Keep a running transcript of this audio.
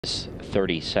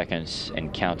30 seconds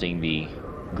and counting. The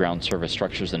ground service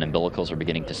structures and umbilicals are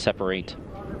beginning to separate.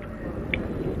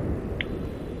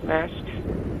 Last.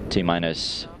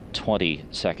 T-minus 20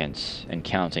 seconds and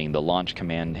counting. The launch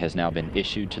command has now been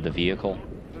issued to the vehicle.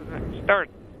 Start.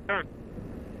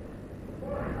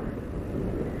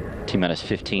 T-minus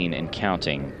 15 and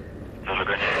counting.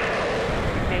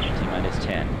 T-minus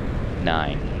 10,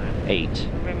 9, 8,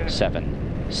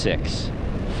 7, 6,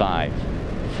 5,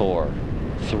 4,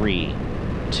 3,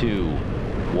 2,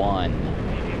 1.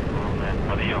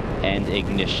 And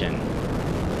ignition.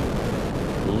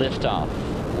 Liftoff.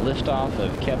 Liftoff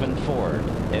of Kevin Ford,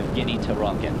 Evgeny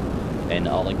Tarelkin, and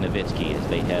Oleg Novitsky as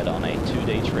they head on a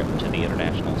 2-day trip to the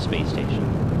International Space Station.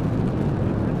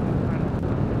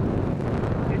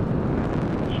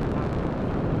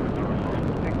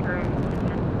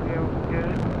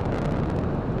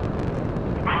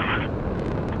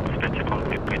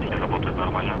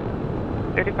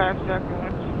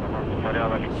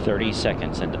 Seconds. 30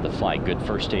 seconds into the flight. Good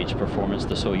first stage performance.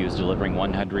 The Soyuz delivering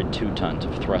 102 tons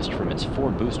of thrust from its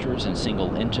 4 boosters and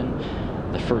single engine.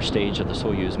 The first stage of the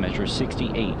Soyuz measures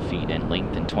 68 feet in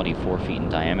length and 24 feet in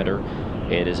diameter.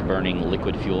 It is burning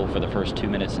liquid fuel for the first 2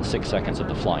 minutes and 6 seconds of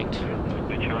the flight.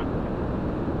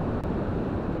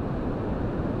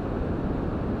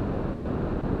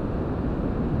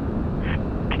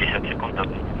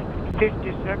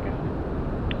 Seconds.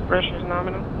 Pressure is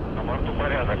nominal.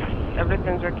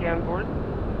 Everything's okay on board.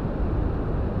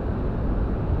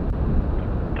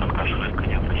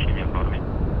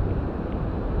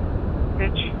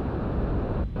 Pitch.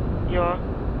 Your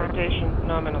rotation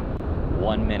nominal.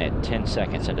 1 minute, 10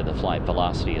 seconds into the flight.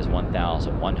 Velocity is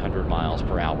 1,100 miles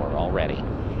per hour already.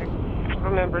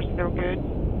 Remember, still good.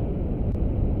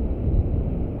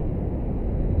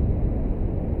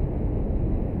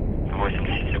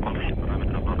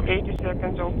 seconds. 80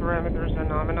 seconds, all parameters are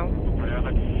nominal.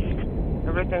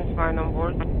 Everything's fine on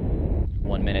board.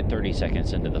 1 minute, 30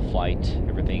 seconds into the flight.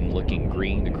 Everything looking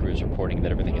green. The crew's reporting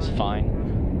that everything is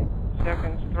fine.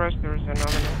 Seconds, thrusters are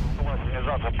nominal.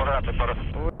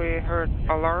 We heard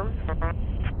alarm.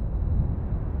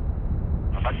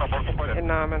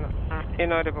 Nominal.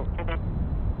 Inaudible.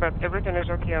 But everything is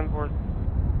okay on board.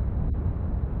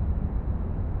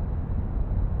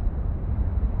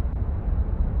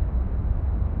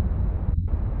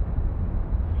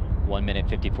 One minute,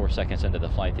 54 seconds into the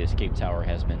flight, the escape tower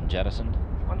has been jettisoned.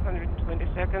 120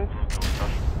 seconds.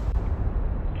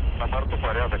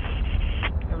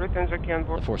 Everything's okay on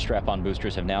board. The 4 strap-on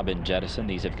boosters have now been jettisoned.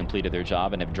 These have completed their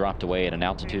job and have dropped away at an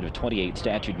altitude of 28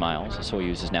 statute miles. The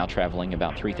Soyuz is now traveling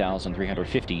about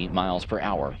 3,350 miles per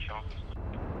hour.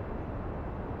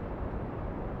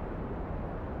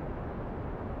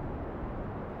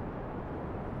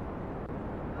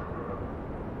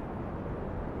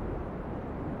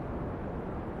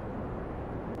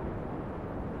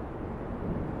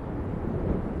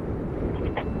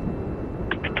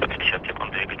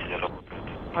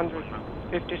 Hundred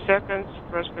 50 seconds,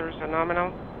 thrusters are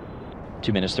nominal.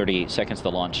 2 minutes, 38 seconds.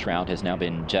 The launch shroud has now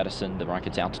been jettisoned. The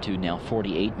rocket's altitude now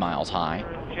 48 miles high.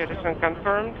 Jettison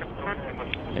confirmed.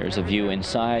 There's a view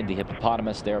inside. The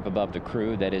hippopotamus there up above the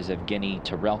crew. That is Evgeny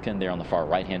Tarelkin there on the far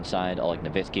right-hand side. Oleg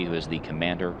Novitsky, who is the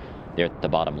commander. There at the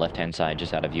bottom left-hand side,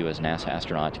 just out of view, is NASA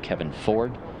astronaut Kevin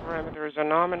Ford. Parameters are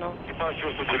nominal.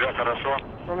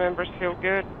 Remember, feel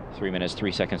good. 3 minutes,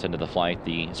 3 seconds into the flight.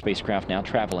 The spacecraft now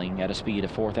traveling at a speed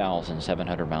of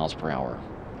 4,700 miles per hour.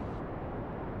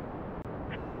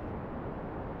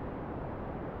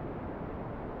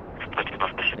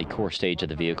 The core stage of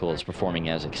the vehicle is performing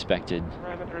as expected.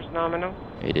 Parameters nominal.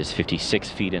 It is 56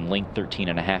 feet in length,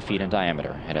 13.5 feet in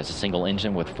diameter. It has a single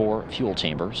engine with 4 fuel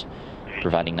chambers,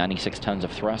 providing 96 tons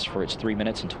of thrust for its 3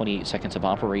 minutes and 28 seconds of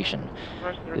operation.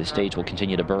 This stage will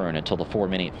continue to burn until the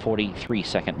 4-minute,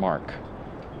 43-second mark.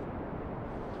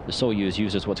 The Soyuz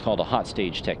uses what's called a hot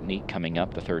stage technique. Coming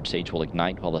up, the 3rd stage will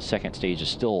ignite while the 2nd stage is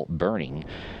still burning.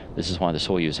 This is why the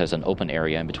Soyuz has an open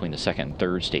area in between the 2nd and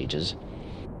 3rd stages.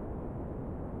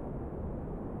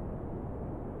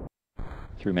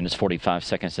 3 minutes, 45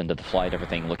 seconds into the flight,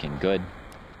 everything looking good.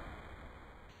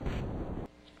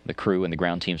 The crew and the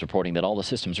ground teams reporting that all the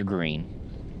systems are green.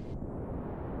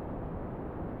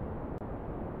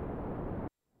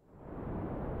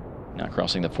 Now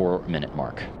crossing the 4-minute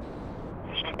mark.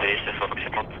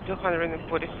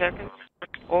 240 seconds.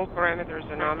 All parameters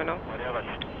are nominal.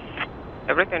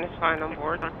 Everything is fine on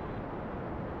board.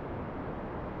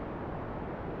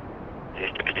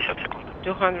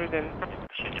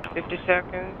 250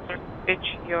 seconds.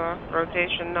 Pitch your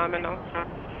rotation nominal.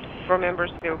 Remember,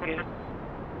 still good.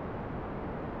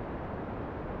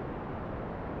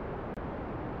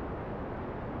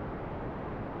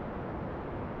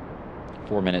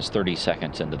 4 minutes, 30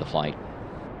 seconds into the flight.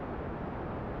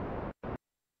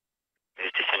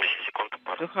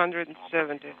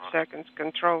 270 seconds.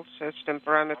 Control system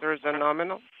parameters are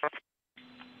nominal.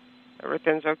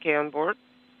 Everything's okay on board.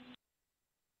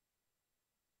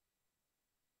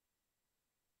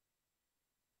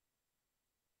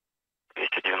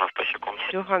 секунд.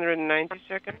 290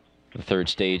 seconds. The third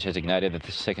stage has ignited.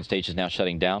 The second stage is now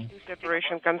shutting down.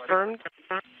 Separation confirmed.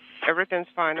 Everything's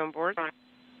fine on board.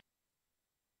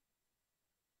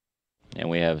 And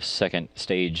we have second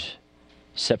stage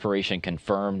separation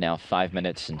confirmed. Now 5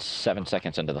 minutes and 7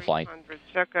 seconds into the flight. 100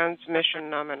 seconds. Mission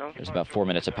nominal. There's about 4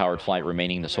 minutes of powered flight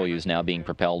remaining. The Soyuz now being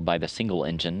propelled by the single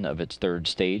engine of its third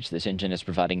stage. This engine is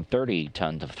providing 30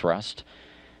 tons of thrust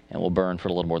and will burn for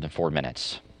a little more than 4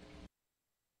 minutes.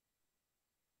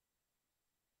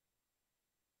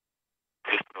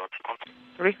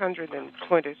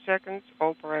 320 seconds.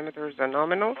 All parameters are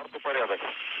nominal.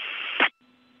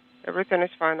 Everything is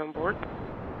fine on board.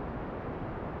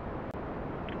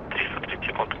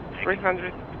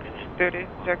 330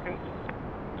 seconds.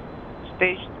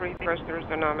 Stage 3 thrusters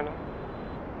are nominal.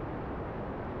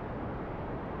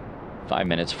 5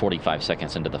 minutes, 45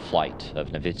 seconds into the flight of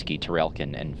Novitsky,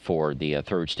 Tarelkin, and Ford. The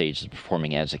third stage is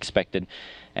performing as expected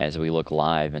as we look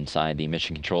live inside the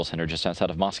Mission Control Center just outside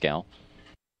of Moscow.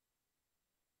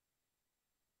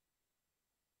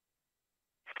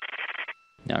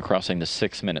 Now crossing the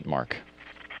 6-minute mark.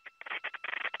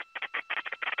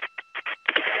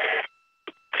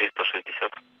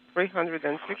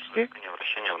 360.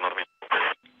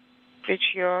 Pitch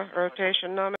your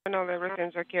rotation nominal.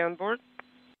 Everything's okay on board.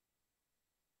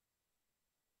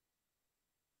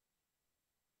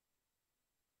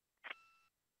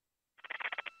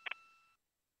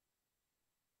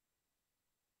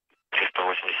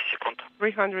 секунд.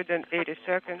 380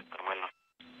 seconds.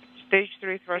 Stage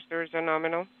 3 thrusters are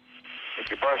nominal.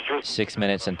 6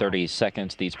 minutes and 30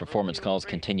 seconds. These performance calls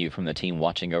continue from the team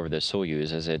watching over the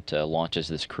Soyuz as it launches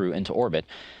this crew into orbit.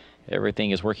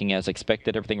 Everything is working as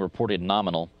expected. Everything reported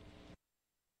nominal.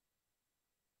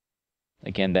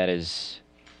 Again, that is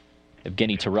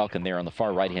Evgeny Tarelkin there on the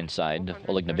far right-hand side.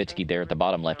 Oleg Novitsky there at the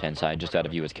bottom left-hand side. Just out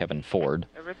of view is Kevin Ford.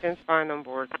 Everything's fine on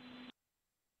board.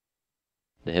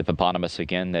 The hippopotamus,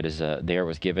 again, that is there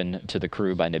was given to the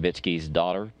crew by Novitsky's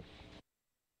daughter.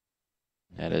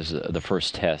 That is the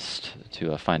first test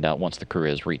to find out once the crew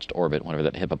has reached orbit, whenever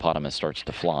that hippopotamus starts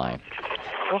to fly.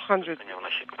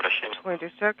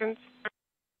 420 seconds.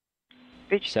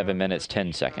 Pitch 7 minutes,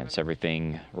 10 seconds.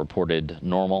 Everything reported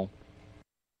normal.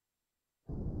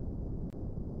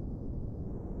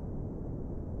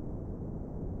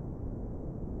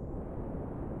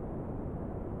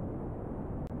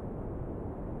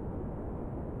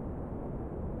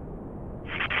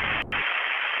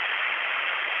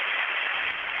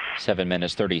 Seven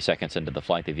minutes, 30 seconds into the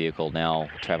flight. The vehicle now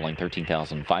traveling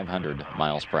 13,500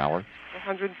 miles per hour.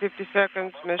 150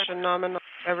 seconds. Mission nominal.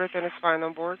 Everything is fine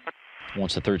on board.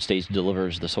 Once the third stage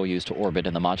delivers the Soyuz to orbit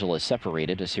and the module is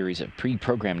separated, a series of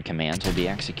pre-programmed commands will be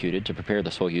executed to prepare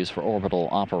the Soyuz for orbital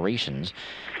operations.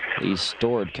 These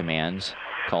stored commands,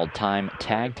 called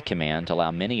time-tagged commands,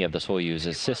 allow many of the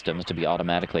Soyuz's systems to be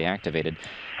automatically activated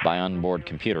by onboard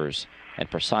computers at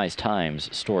precise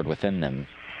times stored within them.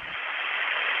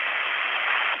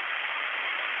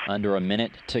 Under a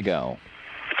minute to go.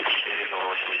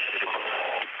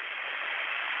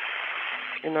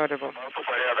 Inaudible.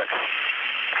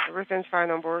 Everything's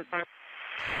fine on board.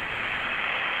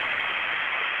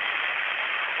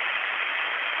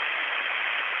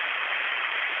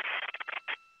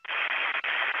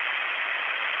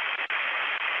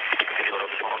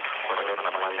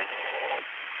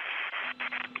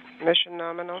 Mission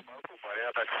nominal.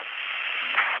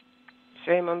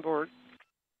 Same on board.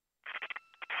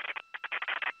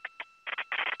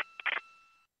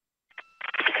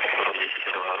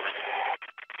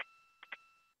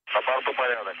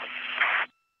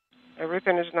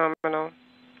 Everything is nominal.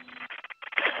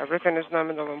 Everything is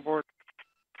nominal on board.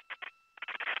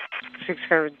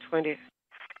 620.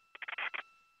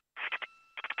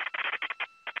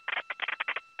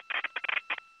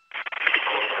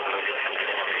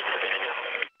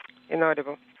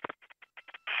 Inaudible.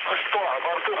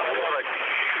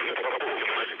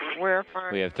 We're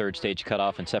fine. We have third stage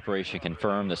cutoff and separation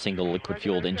confirmed. The single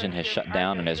liquid-fueled engine has shut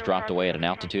down and has dropped away at an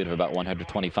altitude of about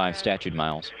 125 statute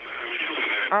miles.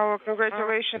 Oh, The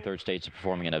congratulations. third stage is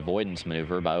performing an avoidance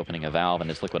maneuver by opening a valve in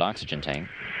its liquid oxygen tank.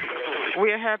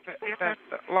 We are happy that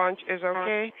the launch is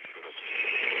okay.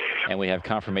 And we have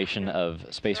confirmation of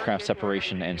spacecraft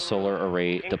separation and solar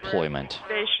array deployment.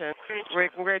 Station. We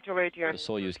congratulate you. The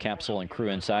Soyuz capsule and crew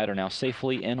inside are now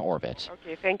safely in orbit.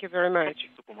 Okay, thank you very much.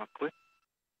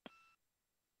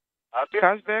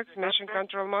 Kazbek, Mission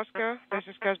Control Moscow. This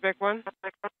is Kazbek 1.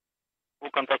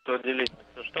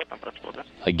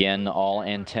 Again, all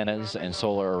antennas and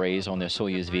solar arrays on the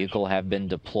Soyuz vehicle have been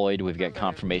deployed. We've got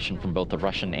confirmation from both the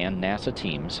Russian and NASA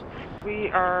teams.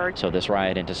 So this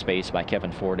ride into space by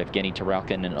Kevin Ford, Evgeny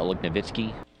Taralkin, and Oleg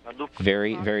Novitsky,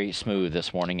 very, very smooth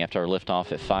this morning after our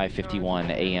liftoff at 5:51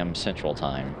 a.m. Central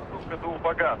Time.